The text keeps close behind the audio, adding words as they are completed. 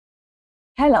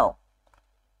Hello,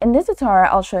 in this tutorial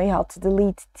I'll show you how to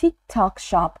delete TikTok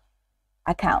shop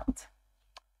account.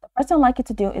 The first thing I'd like you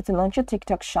to do is to launch your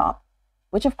TikTok shop,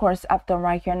 which of course I've done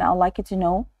right here. Now I'd like you to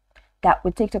know that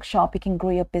with TikTok shop you can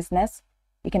grow your business.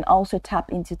 You can also tap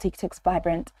into TikTok's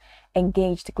vibrant,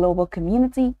 engaged global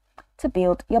community to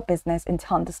build your business and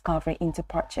turn discovery into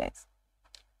purchase.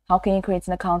 How can you create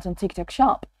an account on TikTok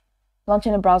shop? Launch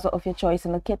in a browser of your choice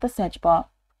and locate the search bar.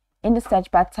 In the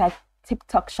search bar, type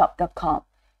tiktokshop.com.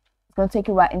 It's going to take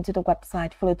you right into the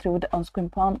website. Follow through with the on-screen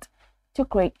prompt to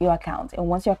create your account. And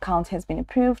once your account has been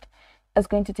approved, it's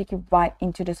going to take you right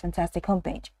into this fantastic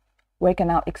homepage where you can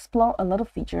now explore a lot of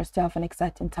features to have an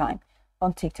exciting time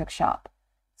on TikTok shop.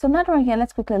 So now right here,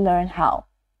 let's quickly learn how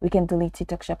we can delete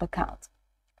TikTok shop account.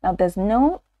 Now there's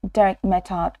no direct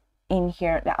method in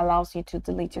here that allows you to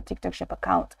delete your TikTok shop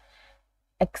account,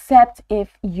 except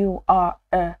if you're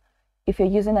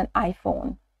using an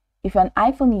iPhone. If you're an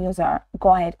iPhone user,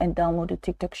 go ahead and download the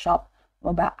TikTok shop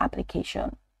mobile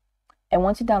application. And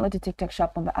once you download the TikTok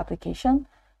shop mobile application,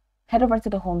 head over to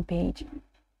the home page.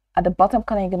 At the bottom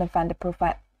corner, you're going to find the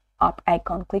profile app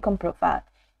icon. Click on profile,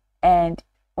 and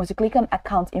once you click on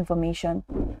account information,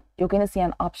 you're going to see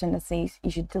an option that says you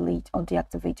should delete or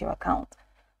deactivate your account.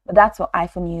 But that's for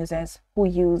iPhone users who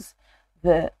use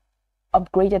the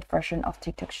upgraded version of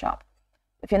TikTok shop.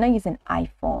 If you're not using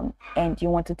iPhone and you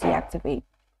want to deactivate,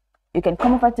 you can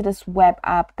come over to this web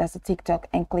app that's a TikTok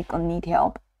and click on need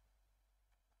help.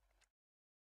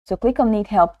 So click on need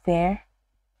help there.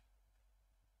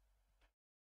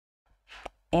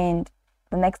 And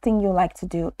the next thing you like to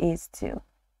do is to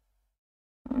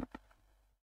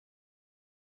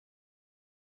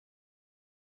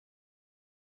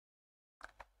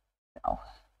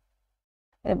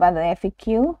about the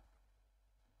FAQ.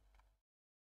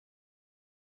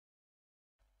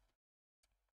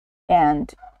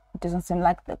 And it doesn't seem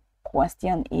like the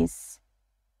question is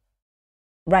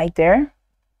right there,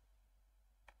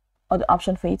 or the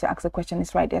option for you to ask a question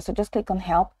is right there. So just click on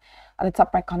help at the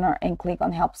top right corner and click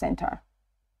on help center.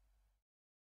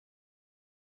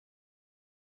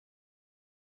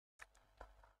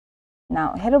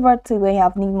 Now head over to where you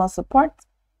have need more support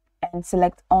and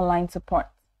select online support.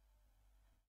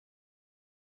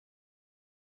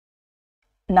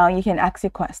 Now you can ask your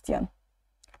question.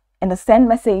 In the send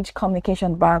message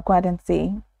communication bar, go ahead and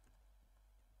say,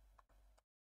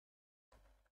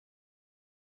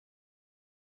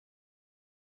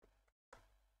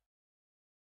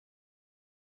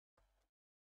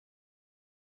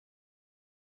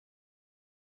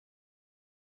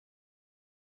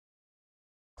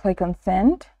 click on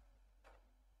send.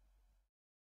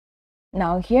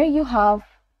 Now here you have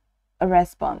a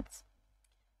response.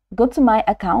 Go to my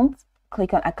account,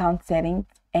 click on account settings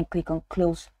and click on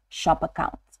close shop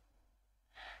account.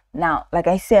 Now, like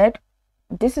I said,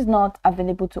 this is not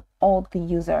available to all the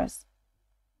users.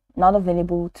 Not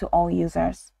available to all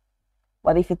users.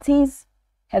 But if it is,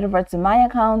 head over to my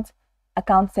account,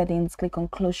 account settings, click on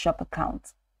close shop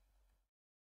account.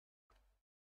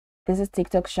 This is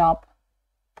TikTok shop.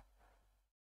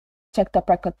 Check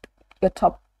your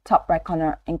top right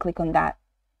corner and click on that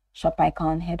shop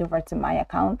icon. Head over to my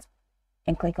account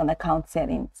and click on account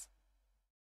settings.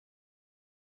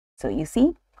 So you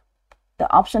see, the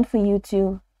option for you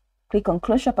to click on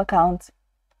close shop account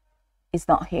is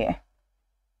not here.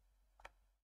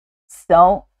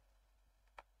 So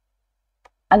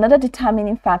another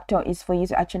determining factor is for you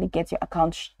to actually get your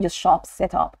account, your shop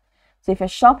set up. So if your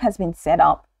shop has been set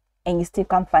up and you still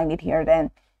can't find it here, then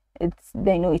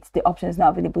the option is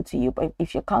not available to you. But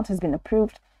if your account has been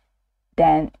approved,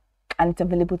 then and it's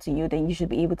available to you, then you should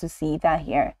be able to see that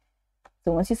here.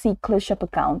 So once you see close shop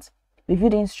account, review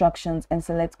the instructions and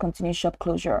select continue shop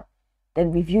closure.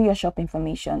 Then review your shop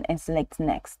information and select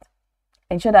next.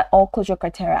 Ensure that all closure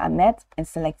criteria are met and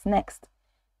select next.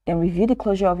 Then review the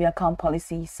closure of your account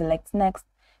policy, select next,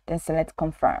 then select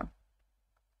confirm.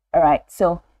 All right,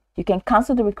 so you can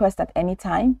cancel the request at any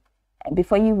time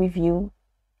before you review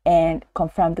and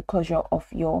confirm the closure of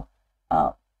your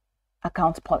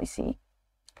account policy.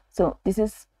 So this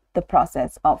is the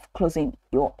process of closing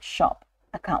your shop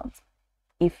account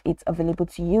if it's available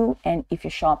to you and if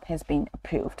your shop has been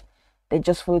approved. They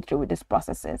just follow through with these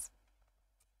processes.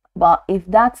 But if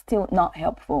that's still not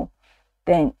helpful,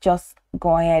 then just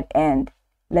go ahead and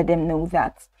let them know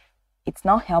that it's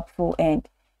not helpful and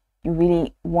you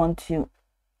really want to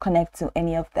connect to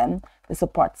any of them, the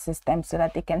support system, so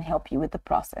that they can help you with the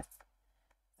process.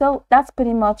 So that's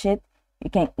pretty much it. You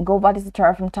can go over this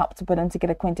tutorial from top to bottom to get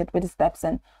acquainted with the steps,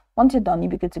 and once you're done, you'll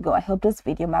be good to go. I hope this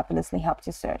video marvelously helped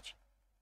you search.